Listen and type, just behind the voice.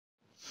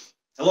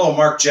Hello,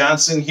 Mark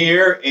Johnson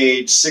here,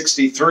 age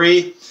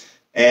 63,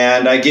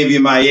 and I give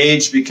you my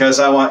age because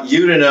I want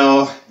you to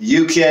know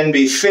you can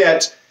be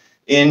fit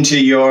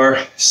into your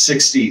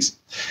 60s.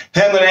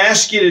 Hey, I'm going to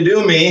ask you to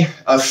do me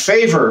a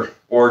favor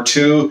or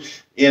two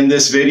in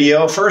this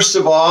video. First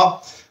of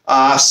all,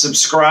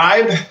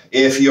 subscribe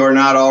if you're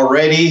not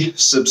already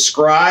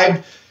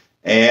subscribed,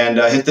 and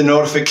hit the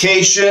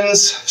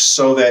notifications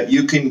so that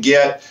you can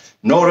get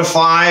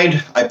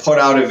notified. I put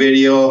out a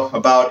video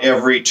about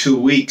every 2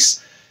 weeks.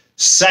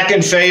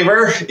 Second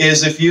favor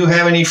is if you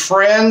have any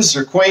friends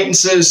or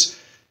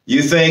acquaintances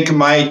you think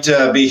might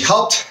be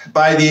helped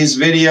by these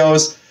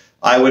videos,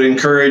 I would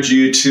encourage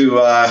you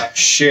to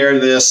share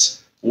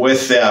this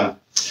with them.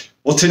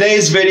 Well,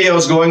 today's video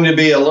is going to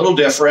be a little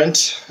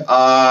different.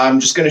 I'm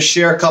just going to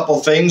share a couple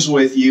things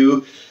with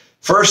you.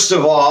 First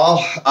of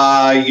all,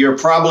 you're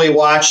probably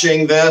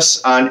watching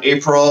this on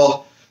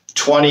April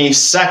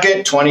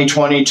 22nd,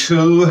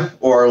 2022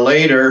 or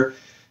later.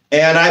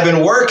 And I've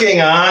been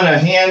working on a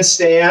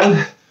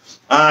handstand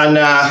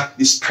on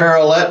these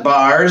parallel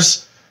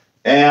bars,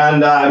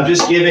 and I'm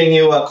just giving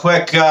you a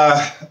quick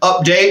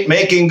update,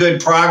 making good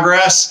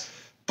progress,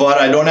 but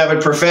I don't have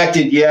it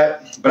perfected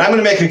yet. But I'm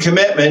going to make a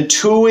commitment,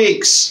 2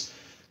 weeks.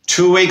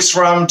 2 weeks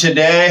from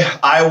today,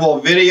 I will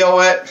video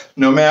it,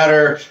 no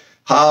matter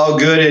how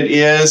good it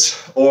is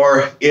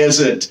or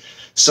isn't.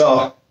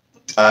 So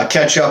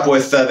catch up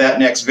with that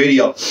next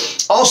video.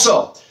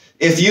 Also,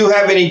 if you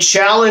have any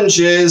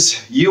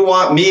challenges you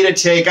want me to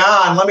take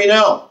on, let me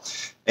know,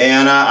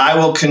 and I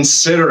will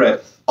consider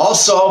it.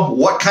 Also,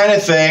 what kind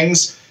of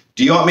things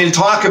do you want me to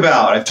talk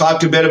about? I've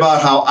talked a bit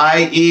about how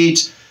I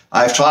eat.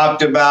 I've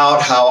talked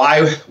about how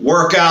I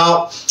work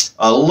out,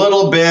 a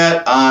little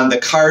bit on the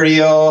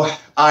cardio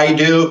I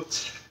do.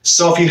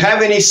 So if you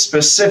have any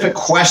specific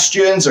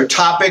questions or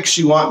topics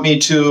you want me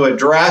to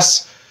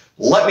address,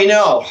 let me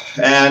know,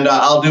 and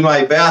I'll do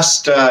my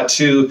best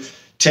to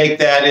take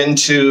that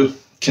into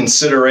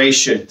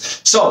consideration.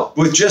 So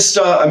with just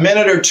a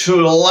minute or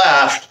two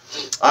left,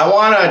 I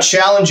want to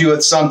challenge you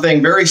with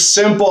something very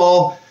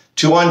simple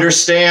to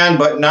understand,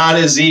 but not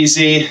as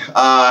easy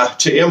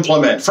to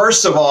implement.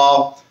 First of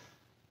all,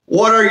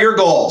 what are your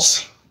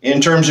goals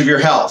in terms of your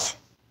health?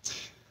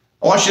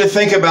 I want you to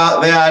think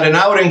about that, and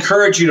I would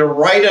encourage you to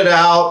write it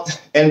out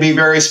and be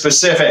very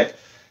specific.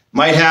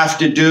 Might have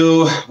to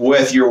do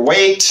with your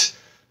weight,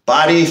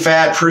 body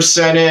fat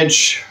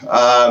percentage,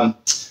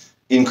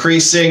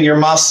 increasing your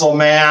muscle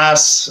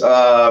mass,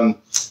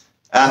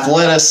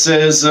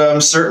 athleticism,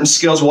 certain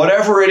skills,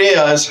 whatever it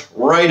is,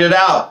 write it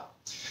out.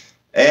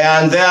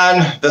 And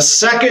then the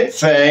second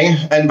thing,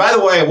 and by the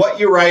way, what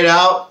you write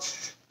out,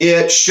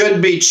 it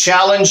should be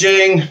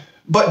challenging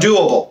but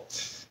doable.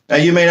 Now,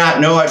 you may not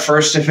know at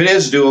first if it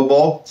is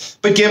doable,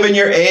 but given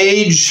your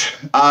age,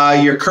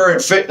 your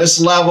current fitness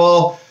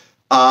level,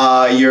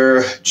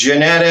 your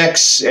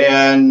genetics,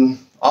 and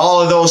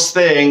all of those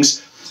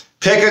things,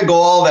 pick a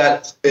goal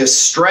that is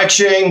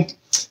stretching,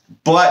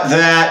 but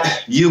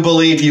that you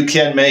believe you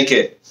can make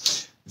it.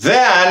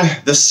 Then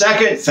the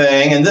second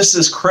thing, and this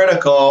is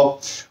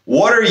critical,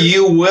 what are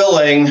you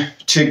willing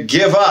to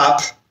give up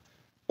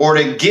or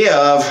to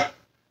give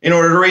in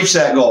order to reach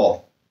that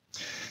goal?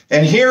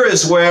 And here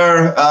is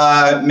where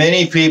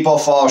many people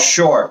fall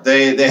short.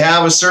 They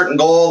have a certain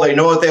goal, they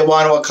know what they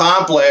want to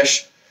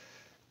accomplish,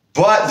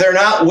 but they're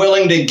not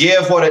willing to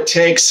give what it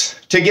takes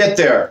to get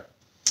there.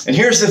 And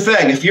here's the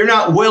thing, if you're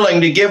not willing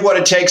to give what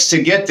it takes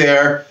to get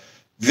there,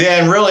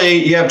 then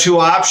really you have two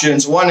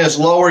options. One is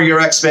lower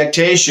your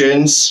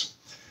expectations,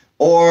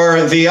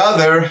 or the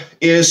other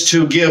is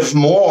to give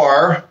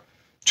more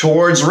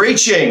towards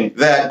reaching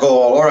that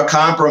goal, or a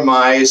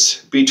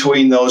compromise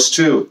between those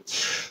two.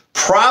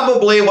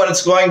 Probably what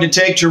it's going to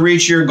take to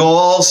reach your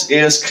goals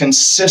is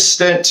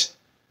consistent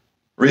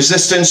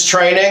resistance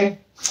training.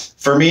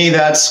 For me,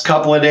 that's a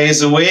couple of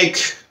days a week,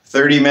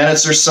 30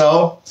 minutes or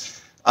so.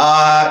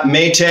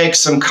 May take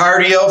some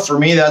cardio. For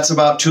me, that's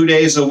about 2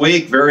 days a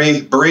week,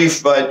 very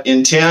brief but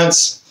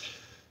intense.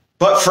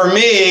 But for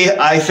me,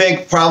 I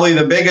think probably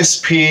the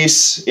biggest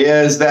piece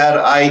is that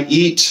I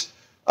eat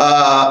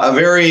a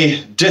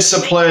very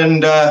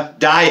disciplined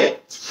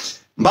diet.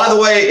 By the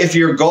way, if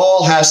your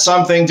goal has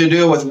something to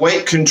do with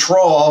weight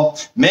control,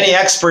 many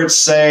experts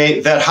say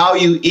that how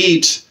you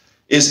eat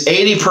is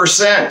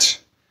 80%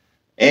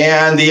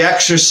 and the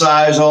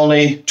exercise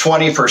only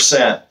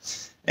 20%.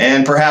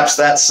 And perhaps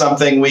that's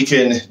something we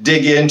can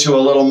dig into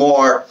a little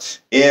more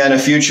in a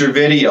future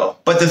video.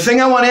 But the thing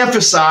I want to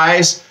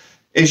emphasize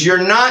is you're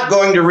not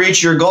going to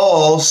reach your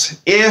goals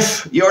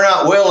if you're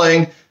not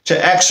willing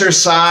to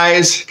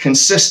exercise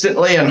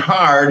consistently and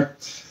hard,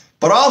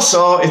 but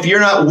also if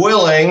you're not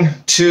willing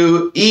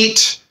to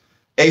eat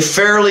a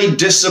fairly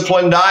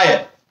disciplined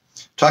diet.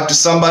 Talked to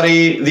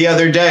somebody the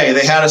other day.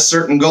 They had a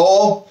certain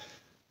goal,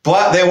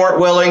 but they weren't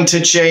willing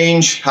to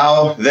change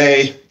how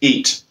they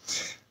eat.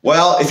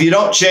 Well, if you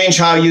don't change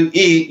how you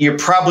eat, you're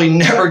probably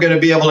never going to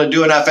be able to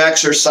do enough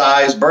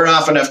exercise, burn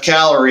off enough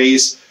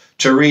calories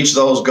to reach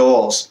those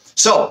goals.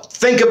 So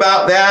think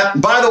about that.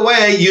 By the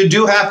way, you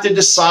do have to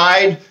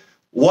decide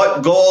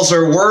what goals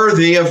are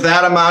worthy of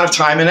that amount of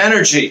time and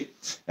energy.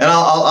 And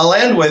I'll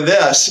end with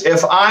this.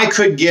 If I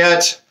could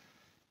get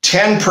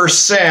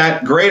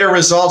 10% greater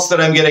results than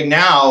I'm getting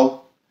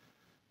now,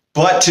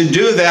 but to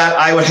do that,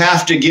 I would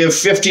have to give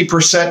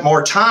 50%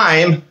 more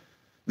time,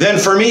 then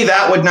for me,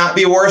 that would not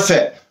be worth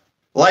it.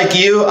 Like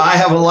you, I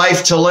have a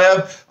life to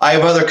live. I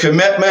have other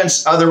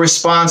commitments, other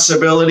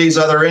responsibilities,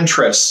 other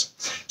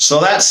interests.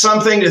 So that's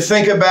something to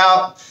think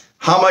about.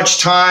 How much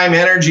time,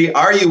 energy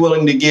are you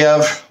willing to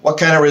give? What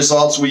kind of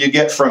results will you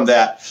get from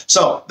that?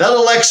 So that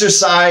little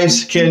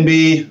exercise can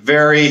be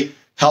very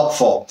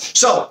helpful.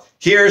 So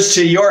here's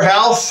to your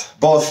health,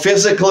 both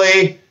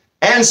physically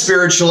and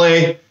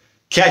spiritually.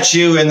 Catch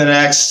you in the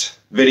next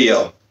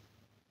video.